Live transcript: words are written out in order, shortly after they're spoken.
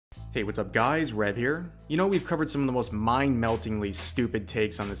Hey, what's up guys, Rev here. You know, we've covered some of the most mind-meltingly stupid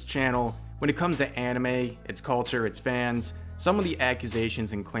takes on this channel when it comes to anime, its culture, its fans. Some of the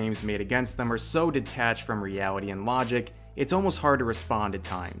accusations and claims made against them are so detached from reality and logic, it's almost hard to respond at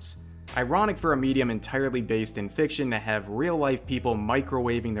times. Ironic for a medium entirely based in fiction to have real-life people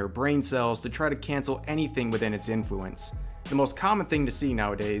microwaving their brain cells to try to cancel anything within its influence. The most common thing to see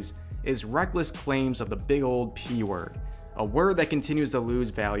nowadays is reckless claims of the big old P word. A word that continues to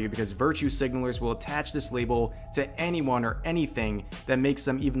lose value because virtue signalers will attach this label to anyone or anything that makes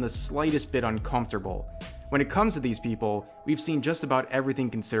them even the slightest bit uncomfortable. When it comes to these people, we've seen just about everything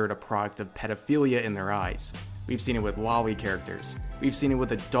considered a product of pedophilia in their eyes. We've seen it with lolly characters. We've seen it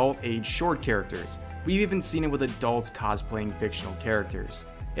with adult-age short characters. We've even seen it with adults cosplaying fictional characters.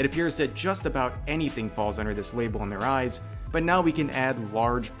 It appears that just about anything falls under this label in their eyes, but now we can add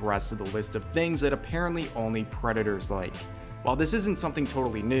large breasts to the list of things that apparently only predators like. While this isn't something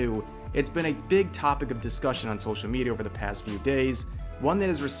totally new, it's been a big topic of discussion on social media over the past few days, one that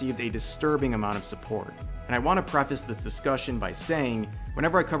has received a disturbing amount of support. And I want to preface this discussion by saying,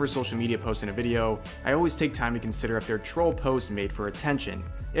 whenever I cover social media posts in a video, I always take time to consider if they're troll posts made for attention.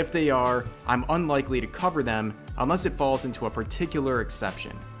 If they are, I'm unlikely to cover them unless it falls into a particular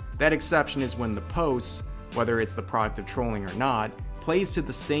exception. That exception is when the posts, whether it's the product of trolling or not, plays to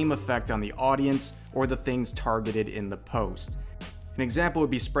the same effect on the audience or the things targeted in the post. An example would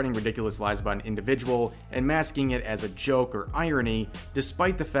be spreading ridiculous lies about an individual and masking it as a joke or irony,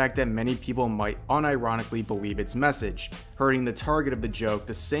 despite the fact that many people might unironically believe its message, hurting the target of the joke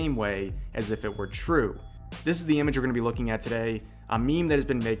the same way as if it were true. This is the image we're going to be looking at today, a meme that has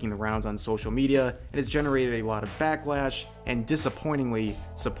been making the rounds on social media and has generated a lot of backlash and, disappointingly,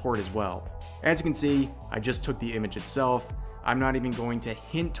 support as well. As you can see, I just took the image itself. I'm not even going to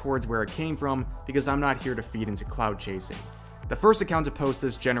hint towards where it came from because I'm not here to feed into clout chasing. The first account to post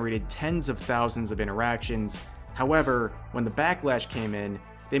this generated tens of thousands of interactions. However, when the backlash came in,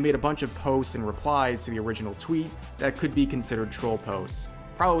 they made a bunch of posts and replies to the original tweet that could be considered troll posts,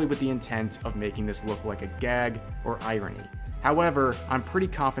 probably with the intent of making this look like a gag or irony. However, I'm pretty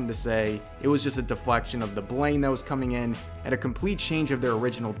confident to say it was just a deflection of the blame that was coming in and a complete change of their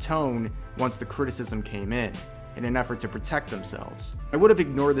original tone once the criticism came in an effort to protect themselves. I would have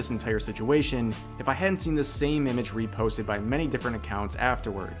ignored this entire situation if I hadn't seen the same image reposted by many different accounts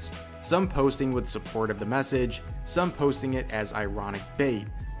afterwards, some posting with support of the message, some posting it as ironic bait,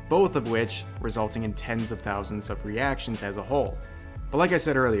 both of which resulting in tens of thousands of reactions as a whole. But like I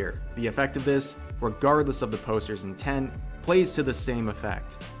said earlier, the effect of this, regardless of the poster's intent, plays to the same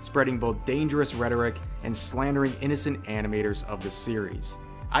effect, spreading both dangerous rhetoric and slandering innocent animators of the series.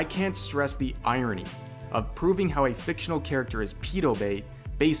 I can't stress the irony of proving how a fictional character is pedo bait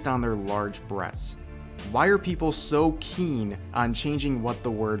based on their large breasts. Why are people so keen on changing what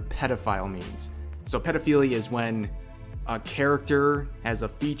the word pedophile means? So pedophilia is when a character has a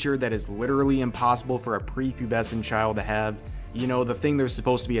feature that is literally impossible for a prepubescent child to have, you know, the thing they're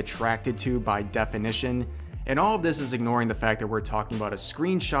supposed to be attracted to by definition. And all of this is ignoring the fact that we're talking about a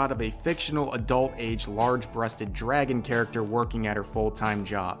screenshot of a fictional adult-age large-breasted dragon character working at her full-time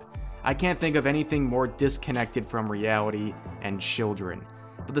job. I can't think of anything more disconnected from reality and children.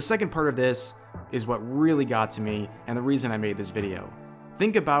 But the second part of this is what really got to me and the reason I made this video.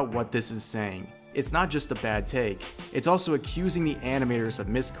 Think about what this is saying. It's not just a bad take, it's also accusing the animators of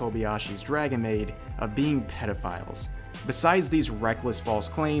Miss Kobayashi's Dragon Maid of being pedophiles. Besides these reckless false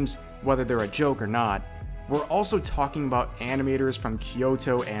claims, whether they're a joke or not, we're also talking about animators from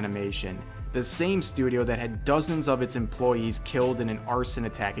Kyoto Animation, the same studio that had dozens of its employees killed in an arson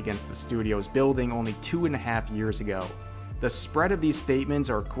attack against the studio's building only 2.5 years ago. The spread of these statements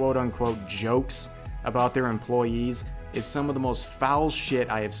or quote-unquote jokes about their employees is some of the most foul shit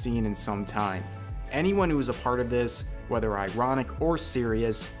I have seen in some time. Anyone who is a part of this, whether ironic or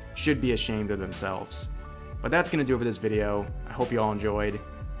serious, should be ashamed of themselves. But that's going to do it for this video. I hope you all enjoyed,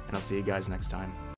 and I'll see you guys next time.